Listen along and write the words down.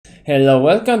Hello,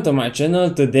 welcome to my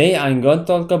channel. Today I'm going to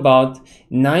talk about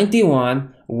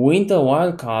 91 Winter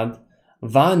Wildcard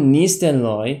Van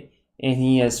Nistelrooy, and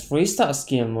he has 3-star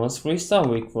skill moves, 3-star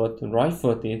weak foot, right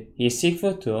footed, he's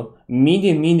 6'2",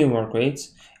 medium work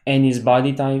rates, and his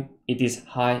body type it is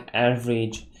high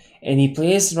average. And he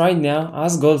plays right now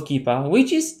as goalkeeper,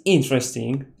 which is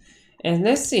interesting. And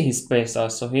let's see his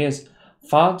playstyle. So here's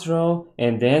foul throw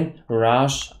and then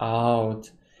rush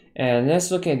out. And let's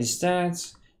look at his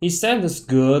stats. His stats is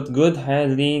good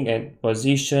handling and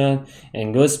position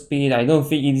and good speed. I don't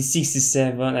think it is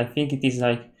 67. I think it is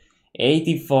like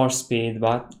 84 speed,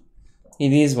 but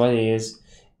it is what it is.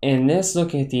 And let's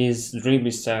look at his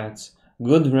dribble stats.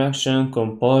 Good reaction,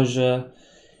 composure.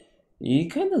 He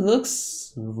kind of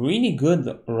looks really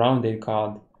good rounded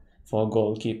card for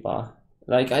goalkeeper.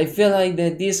 Like I feel like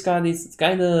that this card is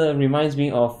kind of reminds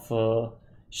me of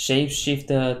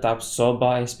Shapeshifter type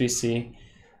Soba SPC.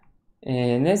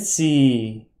 And let's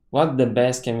see what the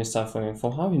best can we start for him.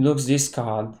 For how he looks this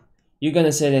card, you're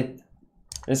gonna say that,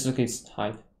 let's look at his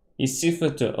height. He's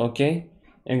 6'2", okay?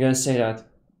 I'm gonna say that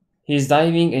his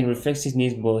diving and reflexive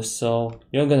needs boost, so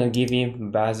you're gonna give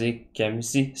him basic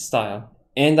chemistry style.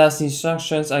 And as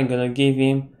instructions, I'm gonna give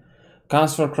him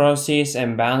counts for crosses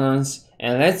and balance.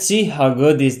 And let's see how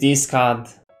good is this card.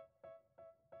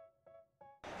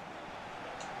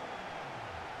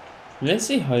 Let's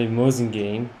see how he moves in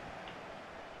game.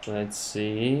 Let's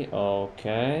see.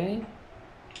 Okay,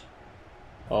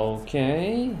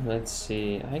 let's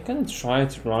see. I can try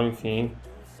to run with him.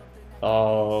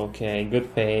 Okay,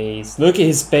 good pace. Look at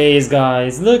his pace,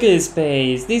 guys. Look at his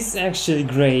pace. This is actually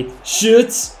great.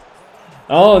 Shoot.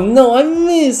 Oh no, I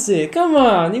missed it. Come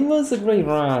on, it was a great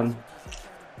run.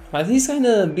 But he's kind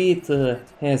of a bit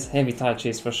has heavy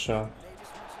touches for sure.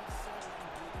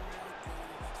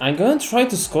 I'm gonna try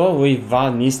to score with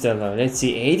Van Nistelrooy. Let's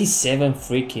see, 87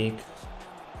 free kick.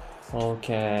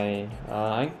 Okay,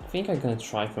 I think I'm gonna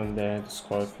try from there to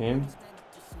score with him.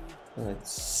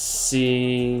 Let's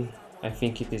see. I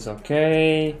think it is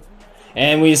okay.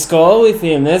 And we score with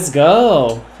him. Let's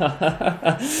go.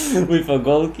 With a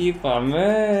goalkeeper,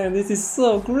 man. This is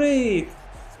so great.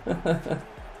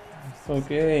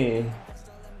 Okay.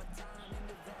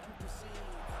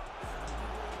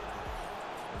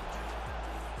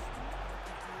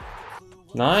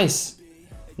 Nice,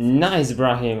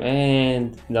 Brahim,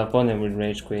 and the opponent will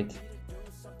rage quit.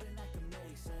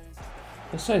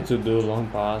 Let's try to do long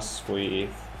pass with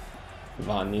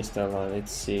Van Nistelrooy.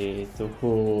 Let's see, to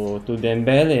who? To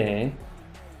Dembele,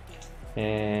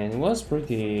 and it was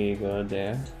pretty good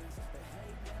there,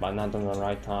 but not on the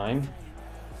right time.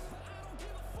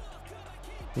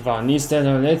 Van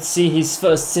Nistelrooy, let's see his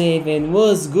first save, and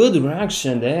was good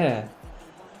reaction there.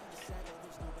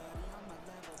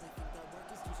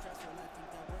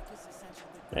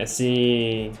 Let's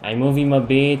see, I move him a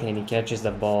bit and he catches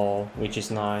the ball, which is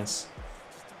nice.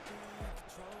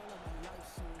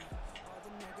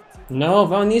 No,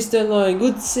 Van Nistelrooy,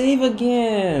 good save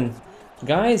again.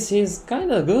 Guys, he's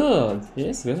kinda good.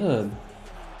 He's good.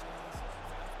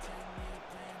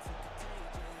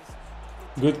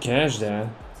 Good catch there.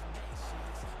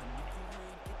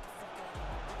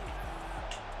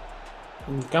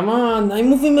 Come on, I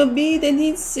move him a bit and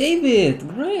he saved it.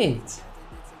 Great.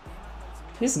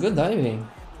 He's good diving.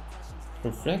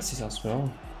 Reflexes as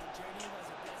well.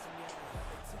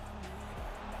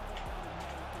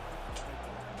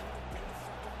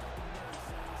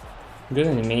 Good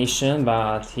animation,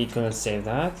 but he couldn't save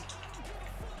that.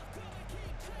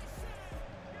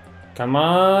 Come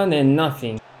on, and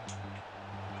nothing.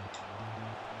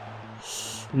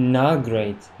 Not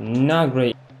great. Not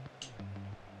great.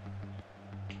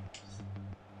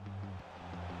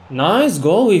 Nice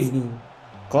goal with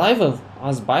Clive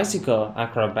as bicycle,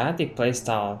 acrobatic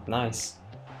playstyle, nice.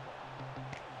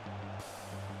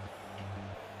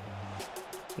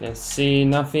 Let's see,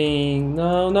 nothing.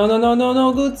 No,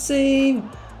 good save.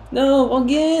 No,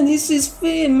 again, this is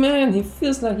fit, man. He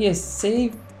feels like he has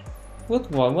saved. What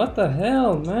the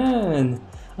hell, man?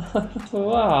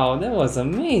 Wow, that was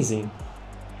amazing.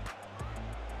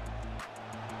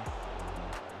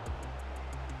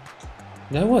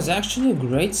 That was actually a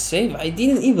great save. I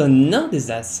didn't even notice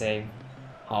that save.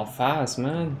 How fast,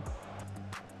 man.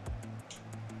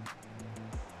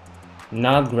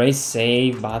 Not great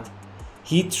save, but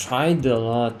he tried a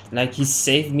lot. Like, he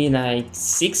saved me like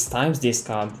 6 times this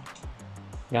card.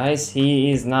 Guys,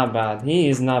 he is not bad. He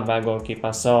is not bad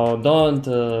goalkeeper. So don't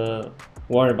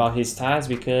worry about his stats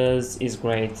because he's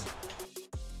great.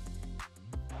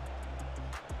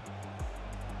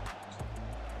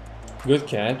 Good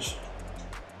catch.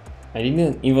 I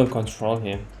didn't even control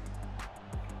him.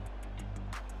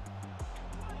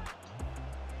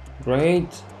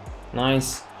 Great.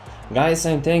 Nice. Guys,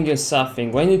 I'm telling you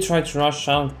something. When you try to rush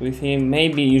out with him,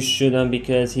 maybe you shouldn't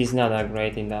because he's not that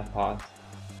great in that part.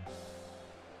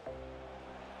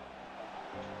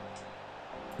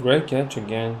 Great catch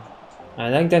again. I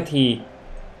like that he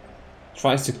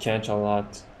tries to catch a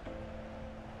lot.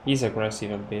 He's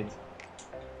aggressive a bit.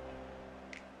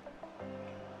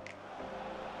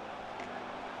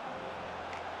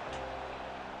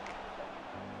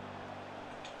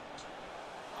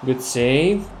 Good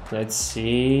save. Let's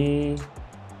see.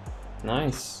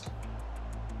 Nice.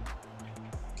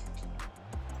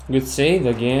 Good save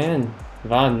again.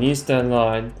 Van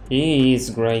Nistelrooy. He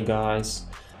is great, guys.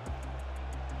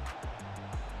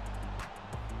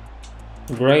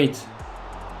 Great.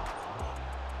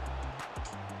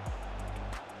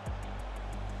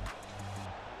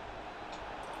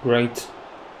 Great.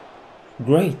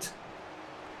 Great.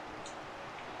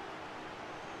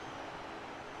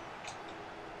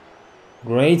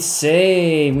 Great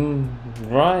save.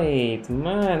 Right.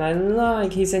 Man, I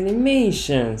like his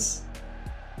animations.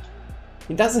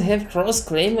 He doesn't have cross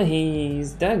claim and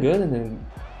he's that good at it.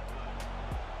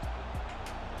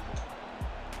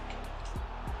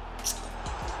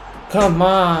 Come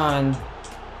on.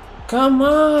 Come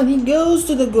on. He goes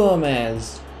to the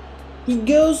Gomez. He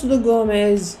goes to the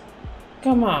Gomez.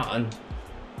 Come on.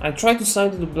 I tried to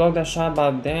side to block that shot,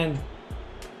 but then...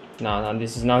 No,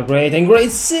 this is not great. And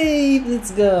great save! Let's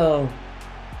go!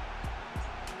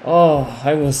 Oh,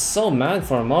 I was so mad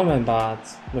for a moment, but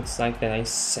looks like that I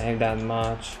saved that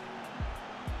much.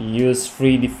 Use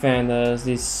 3 defenders.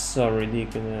 This is so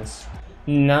ridiculous.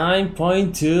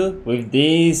 9.2 with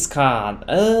this card.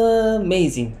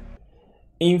 Amazing.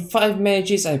 In 5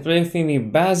 matches, I played with him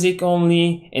with basic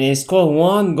only, and I scored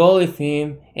 1 goal with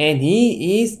him, and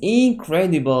he is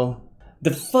incredible.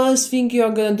 The first thing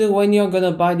you're gonna do when you're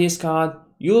gonna buy this card,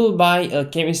 you'll buy a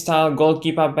Kemi style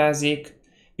goalkeeper basic,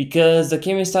 because the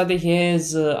Kemi style he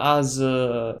has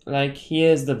he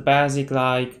has the basic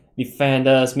like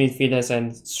defenders, midfielders,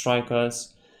 and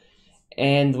strikers.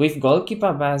 And with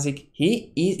goalkeeper basic,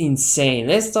 he is insane.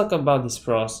 Let's talk about his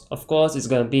pros. Of course, it's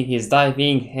gonna be his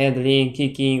diving, handling,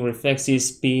 kicking, reflexive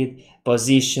speed,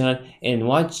 position, and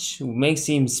what makes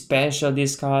him special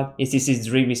this card is his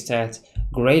dribbling stats.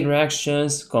 Great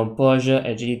reactions, composure,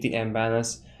 agility, and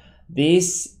balance.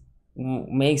 This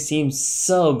makes him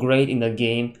so great in the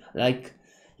game. Like,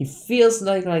 he feels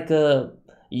like a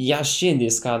Yashin,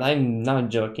 this card. I'm not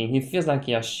joking. He feels like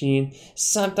Yashin.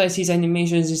 Sometimes his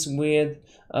animations is weird,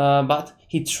 but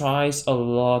he tries a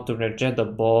lot to reject the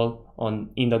ball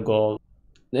in the goal.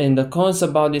 And the cons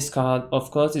about this card,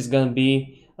 of course, is gonna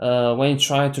be when you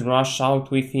try to rush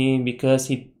out with him, because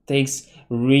he takes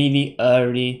really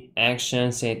early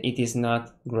actions and it is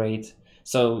not great.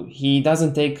 So he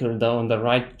doesn't take the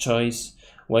right choice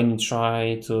when you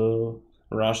try to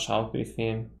rush out with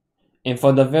him. And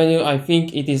for the value, I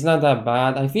think it is not that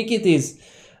bad. I think it is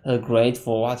great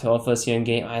for what he offers you in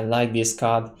game. I like this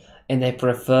card, and I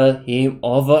prefer him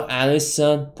over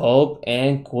Alisson, Pope,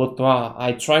 and Courtois.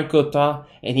 I tried Courtois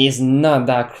and he's not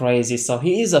that crazy, so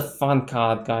he is a fun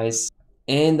card, guys.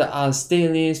 And our stay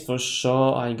list, for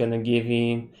sure, I'm gonna give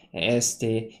him an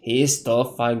ST. He is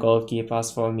top 5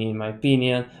 goalkeepers for me, in my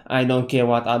opinion. I don't care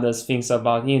what others think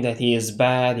about him, that he is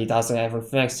bad, he doesn't have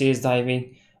reflexes,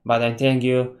 diving. But I'm telling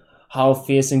you, how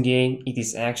feels in game, it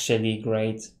is actually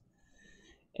great.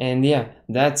 And yeah,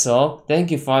 that's all.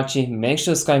 Thank you for watching. Make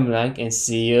sure to subscribe, like, and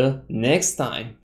see you next time.